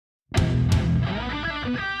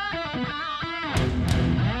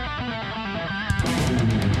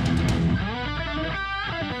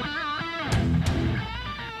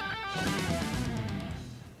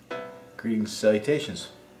Greetings, salutations.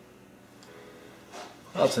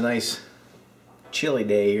 Well, it's a nice chilly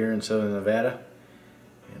day here in southern Nevada,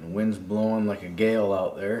 and the wind's blowing like a gale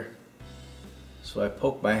out there. So I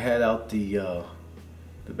poked my head out the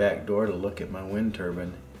back door to look at my wind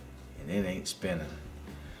turbine, and it ain't spinning.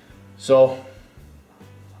 So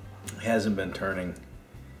it hasn't been turning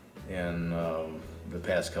in the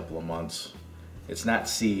past couple of months. It's not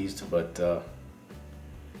seized, but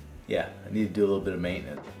yeah, I need to do a little bit of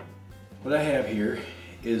maintenance. What I have here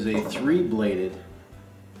is a 3-bladed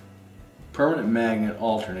permanent magnet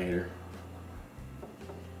alternator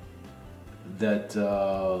that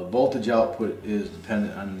voltage output is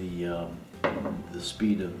dependent on the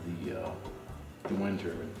speed of the wind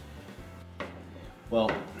turbine.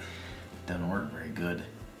 Well, it doesn't work very good.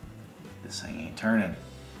 This thing ain't turning.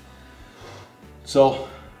 So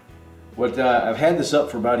I've had this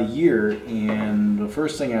up for about a year, and the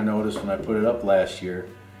first thing I noticed when I put it up last year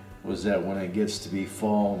was that when it gets to be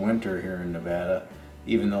fall, winter here in Nevada,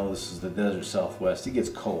 even though this is the desert Southwest, it gets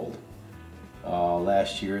cold.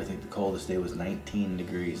 Last year, I think the coldest day was 19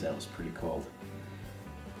 degrees. That was pretty cold.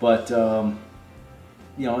 But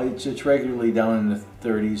you know, it's regularly down in the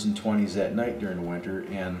 30s and 20s at night during the winter,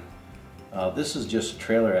 and this is just a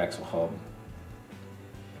trailer axle hub.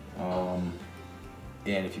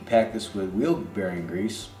 And if you pack this with wheel bearing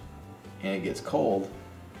grease and it gets cold,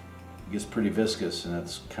 it gets pretty viscous, and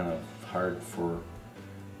that's kind of hard for,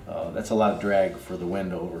 that's a lot of drag for the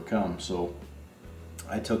wind to overcome. So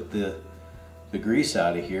I took the grease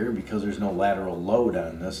out of here because there's no lateral load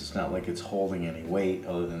on this. It's not like it's holding any weight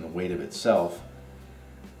other than the weight of itself.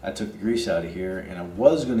 I took the grease out of here, and I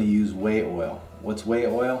was going to use whey oil. What's whey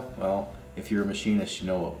oil? Well, if you're a machinist, you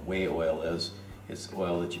know what whey oil is. It's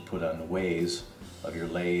oil that you put on the ways of your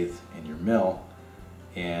lathe and your mill,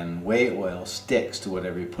 and whey oil sticks to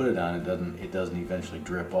whatever you put it on. It doesn't eventually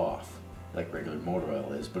drip off like regular motor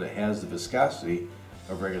oil is, but it has the viscosity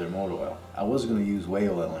of regular motor oil. I was going to use whey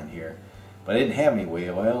oil in here, but I didn't have any whey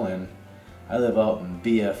oil, and I live out in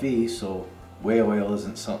BFE, so whey oil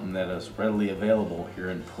isn't something that is readily available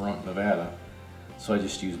here in Pahrump, Nevada, so I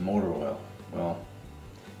just used motor oil. Well,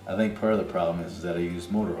 I think part of the problem is that I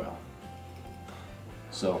used motor oil.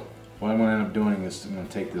 So what I'm going to end up doing is I'm going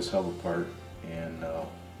to take this hub apart, and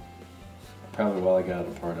probably while I got it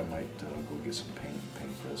apart I might go get some paint and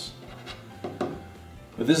paint this.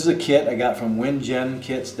 But this is a kit I got from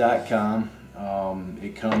windgenkits.com.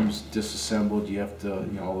 It comes disassembled. You have to,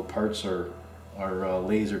 you know, all the parts are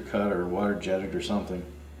laser cut or water jetted or something,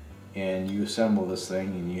 and you assemble this thing,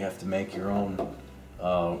 and you have to make your own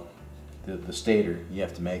the stator. You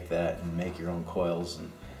have to make that and make your own coils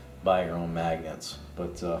and buy your own magnets.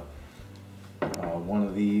 But one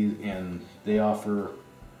of these, and they offer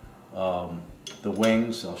the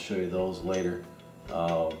wings. I'll show you those later,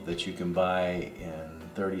 that you can buy in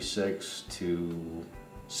 36 to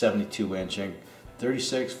 72 inching,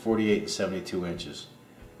 36, 48, and 72 inches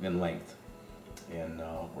in length, and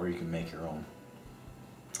or you can make your own.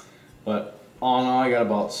 But all in all, I got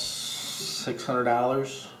about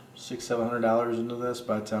 $600, $700 into this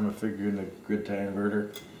by the time I figure in the grid tie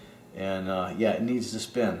inverter. And yeah, it needs to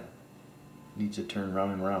spin. It needs to turn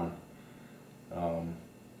round and round.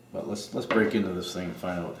 But let's break into this thing and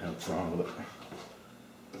find out what the hell's wrong with it.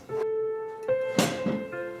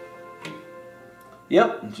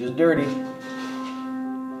 Yep, it's just dirty.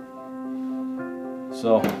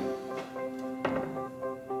 So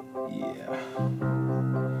yeah.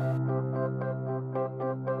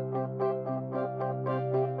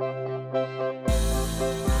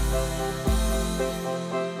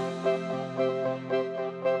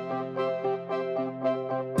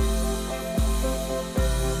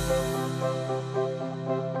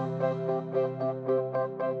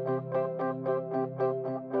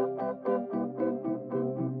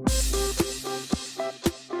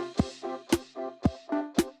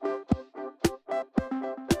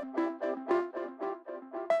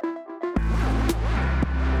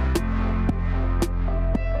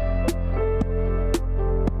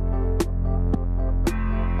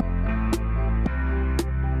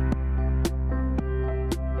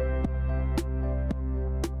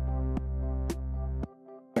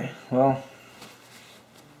 Well,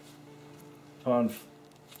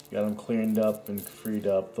 got them cleaned up and freed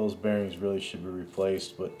up. Those bearings really should be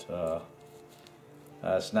replaced, but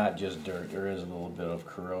it's not just dirt. There is a little bit of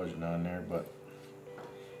corrosion on there, but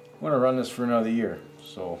I'm going to run this for another year.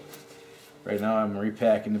 So right now I'm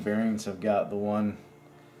repacking the bearings. I've got the one,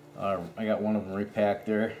 I got one of them repacked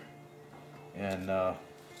there, and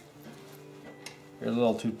here's a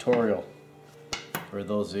little tutorial for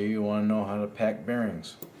those of you who want to know how to pack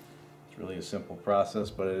bearings. It's really a simple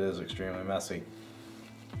process, but it is extremely messy.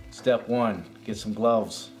 Step 1, get some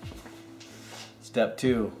gloves. Step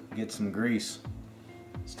 2, get some grease.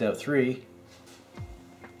 Step 3,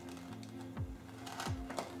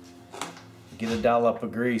 get a dollop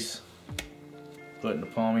of grease. Put it in the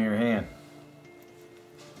palm of your hand.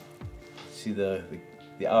 See the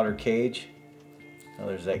outer cage? Now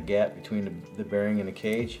there's that gap between the bearing and the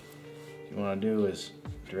cage. What you want to do is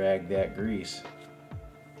drag that grease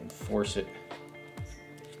and force it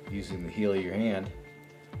using the heel of your hand.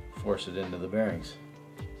 Force it into the bearings.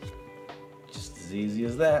 Just as easy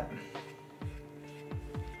as that.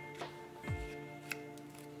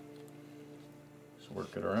 Just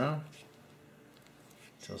work it around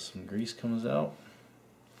until some grease comes out.